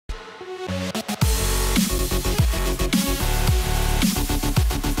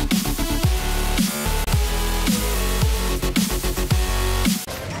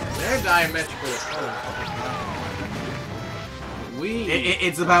diametrically opposed.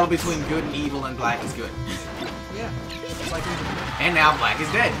 It's a battle between good and evil, and black is good. Yeah. It's like and now black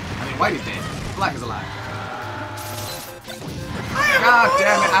is dead. I mean, white is dead. Black is alive. God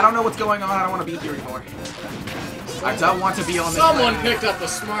damn it! I don't know what's going on. I don't want to be here anymore. I don't want to be on this. Someone picked up a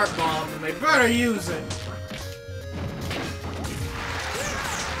smart bomb, and they better use it.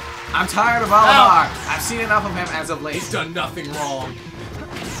 I'm tired of Olimar. I've seen enough of him as of late. He's done nothing wrong.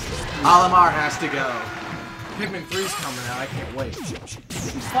 Olimar has to go. Pikmin 3's coming out. I can't wait.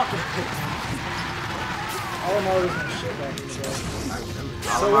 Fucking Olimar was my shit back in the day.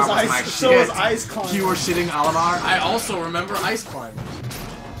 Olimar was my So was Ice Climber. You were shitting Olimar? I also remember Ice Climbers.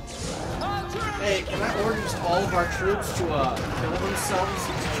 Hey, can I order just all of our troops to kill themselves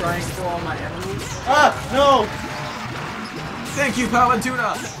to try and kill all my enemies? Ah! No! Thank you,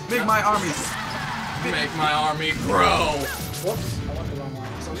 Palatuna! Make my armies. Make my army grow! Whoops. I went the wrong way.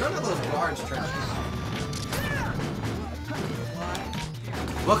 So none of those guards try to...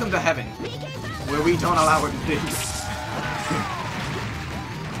 Welcome to heaven, where we don't allow things.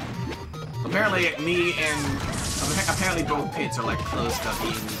 Apparently, apparently both pits are like close to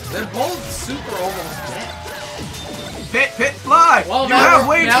being. They're both super almost dead. Pit, fly! Well, you have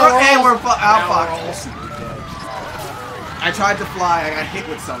wings for and we're fucked. I tried to fly. I got hit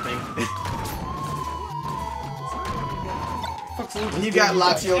with something. You got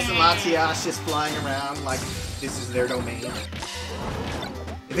Latios and Latias just flying around like this is their domain.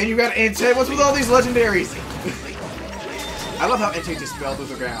 And then you got Entei. What's with all these legendaries? I love how Entei just fell to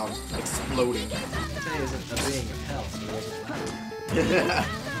the ground, exploding. Entei isn't a being of hell, so he wasn't loud.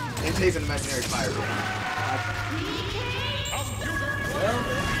 Entei's an imaginary fire being.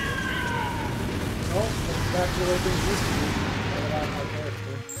 Well, Back to the way things used to be.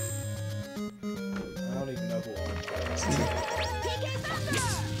 I don't even know who Olimar is.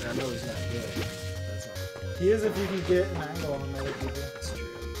 I know he's not good. That's not good. He is if you can get an angle on other people. That's true.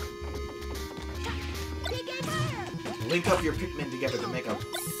 Link up your Pikmin together to make a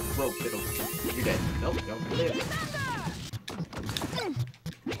rope that'll... You're dead. Nope, don't live.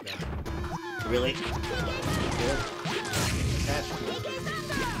 Really?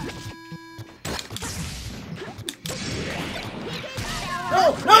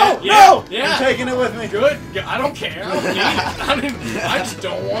 No! Yeah. I'm taking it with me. Good. I don't care. I don't need it. I just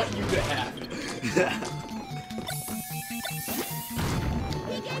don't want you to have it.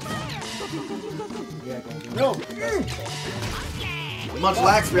 No!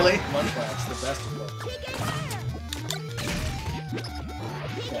 Munchlax, really? Munchlax, the best of both.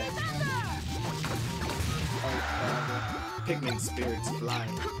 Pikmin spirits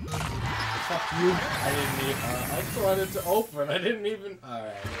flying. Fuck you. I didn't even. I wanted to open. I didn't even.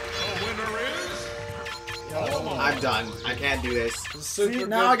 Alright. I'm done. I can't do this. See,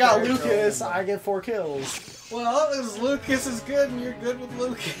 now I got Lucas, I get 4 kills. Well, as Lucas is good and you're good with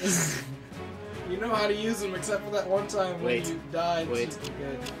Lucas. You know how to use him except for that one time when you died. Wait. Super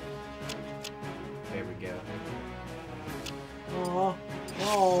good. There we go. Aw.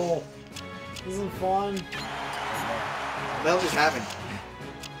 Oh. This isn't fun. That'll just happen.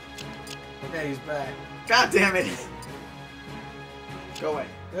 Okay, he's back. God damn it! Go away.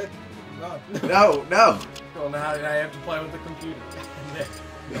 Good. No. No. Well, now I have to play with the computer.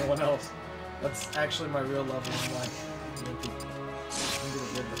 No one else. That's actually my real love of life.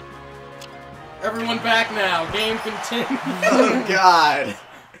 Everyone back now. Game continues. Oh God.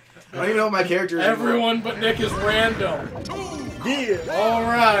 I don't even know what my character is. Everyone but Nick is random. Yeah. All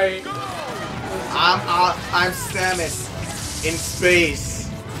right. I'm Samus in space.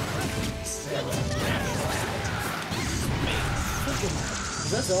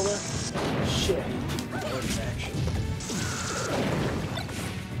 Is that Zelda? Shit.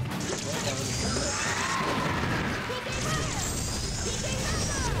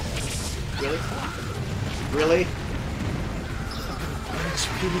 Really? Really?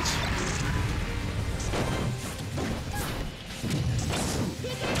 Peach.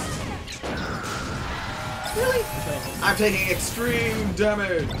 Really? I'm taking extreme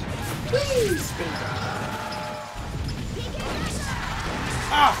damage. Please.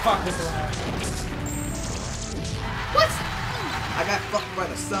 Ah, fuck this around. What? I got fucked by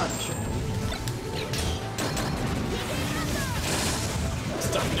the sun.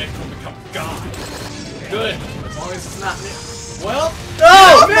 Stop Nick will become God. Good. As long as it's not Nick. Well,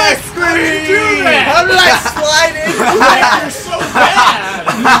 Oh, my screen! How did you do that? How did I slide into it? You're so bad.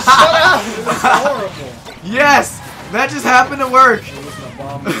 Shut up! It was horrible. Yes, that just happened to work. It was an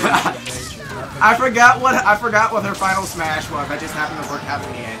abomination of nature. I forgot what her final smash was. That just happened to work out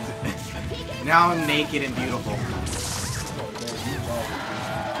in the end. Now I'm naked and beautiful.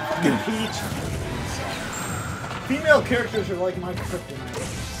 Peach. Female characters are like my kryptonite.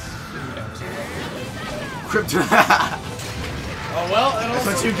 Kryptonite. Oh well, and That's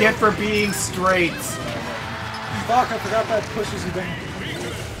also what you get for being straight. Fuck, I forgot that pushes you back.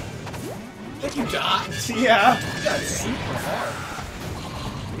 I think you died. Yeah. That's super hard.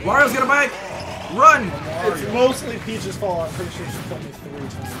 Mario's gonna bite. Run. It's mostly Peach's fault. I'm pretty sure she killed me 3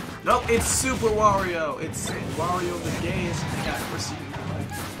 times. Nope, it's Super Wario. It's Wario the game.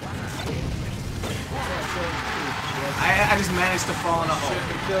 I just managed to fall in a hole. Should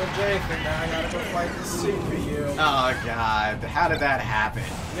have killed Jathen. Now I gotta go fight the Super you. Oh god, how did that happen?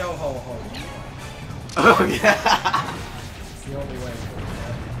 Yo ho ho. Oh yeah. It's the only way.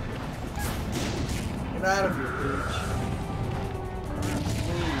 Get out of here, Peach.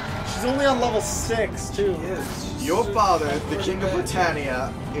 She's only on level 6, too. She is. Your father, the King of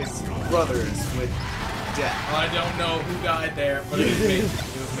Britannia, is brothers with death. I don't know who died there, but it was me. It was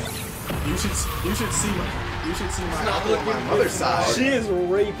me. You should see my not uncle on my looking mother's good. side. She is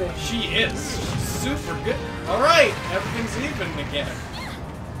raping. She is. She's super good. Alright, everything's even again.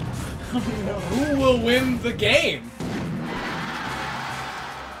 Who will win the game?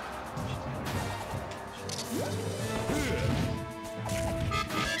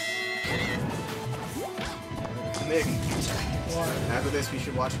 Nick, after this we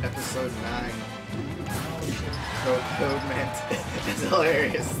should watch episode 9. Code meant. It's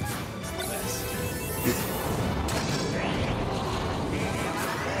hilarious.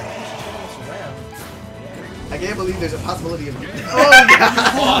 I can't believe there's a possibility of. Oh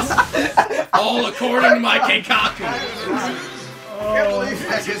god! All according to my Keikaku. I can't believe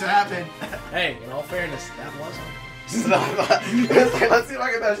that just happened. Hey, in all fairness, that wasn't. Let's see if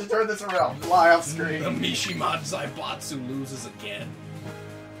I can turn this around. Fly off screen. The Mishima Zaibatsu loses again.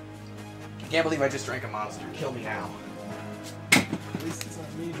 I can't believe I just drank a monster. Kill me now. At least it's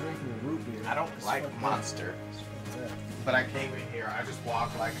not me drinking a root beer. I don't like monster. But I came in here. I just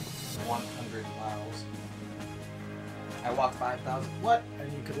walked like 100 miles. I walked 5,000. What?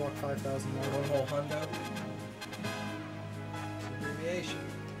 And you could walk 5,000 more. One whole hundo. Abbreviation.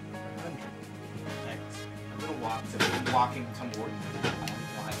 100. Thanks. A little walk to walking toward you. I don't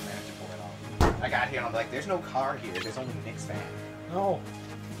know how to manage to pull it off. I got here and I'm like, there's no car here. There's only Nick's van. No.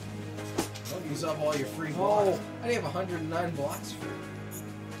 Don't use up all your free No. blocks. I only have 109 blocks free.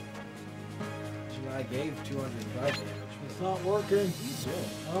 I gave 205 damage. It's not working. What are you doing?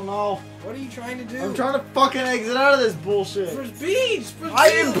 I don't know. What are you trying to do? I'm trying to fucking exit out of this bullshit. Press B! Press I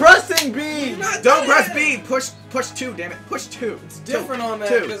B. am pressing B! Don't press B. Push 2. Damn it. Push 2. It's different on that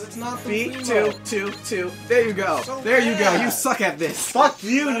two. because it's not the B. Primo. 2. There you go. So there you go. bad. You suck at this. Fuck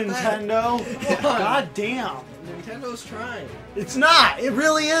you, Not that. Nintendo. Come on. God damn. Nintendo trying. It's not. It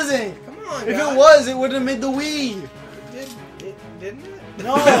really isn't. Come on, If guys. it was, it wouldn't have made the Wii. It didn't it?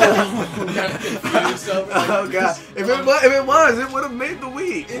 No. I'm kind of confused over Oh god. If it was, it would have made the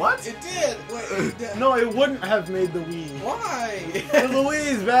Wii. What? It did. Wait, it did. No, it wouldn't have made the Wii. Why? The Wii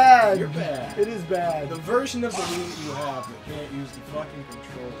is bad. You're bad. It is bad. The version of the Wii you have that can't use the fucking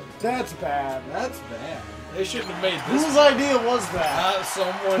controller. That's bad. That's bad. They shouldn't have made this. Whose idea was that?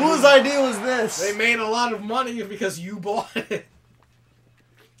 Someone. Whose idea was this? They made a lot of money because you bought it.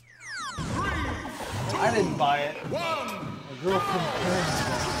 I didn't buy it. My girlfriend's parents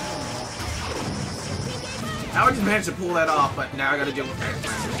bought it. I would just manage to pull that off, but now I gotta deal with that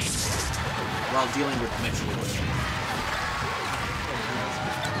while dealing with Mitchell.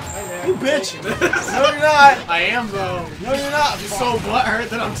 You bitch! No, you're not! I am though. No, you're not! You're so butthurt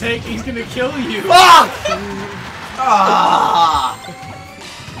that I'm taking. He's gonna kill you. Fuck! Ah!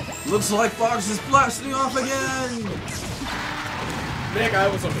 Looks like Fox is blasting off again. Nick, I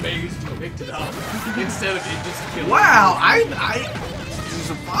was amazed you picked it up instead of it just killing. Wow,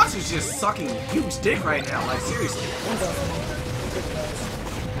 the Fox is just sucking huge dick right now. Like seriously.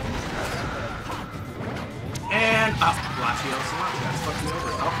 And that's fucked me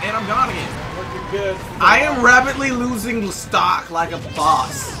over. Oh, and I'm gone again. Looking good. I am rapidly losing stock like a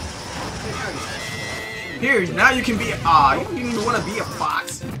boss. Here, now you can be. You don't even want to be a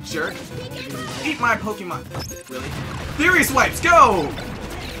fox, you jerk. Eat my Pokemon. Really? Theory swipes, go!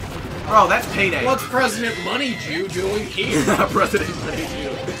 Bro, that's payday. What's President Money Jew doing here? President Money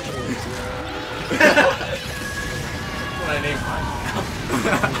Jew. That's what I named mine.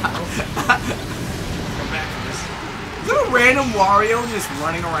 Come back to this. Is there a random Wario just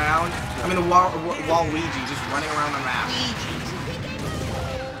running around? I mean, the Waluigi just running around the map.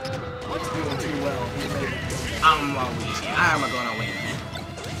 It's doing too well. I'm Waluigi. I'm gonna win.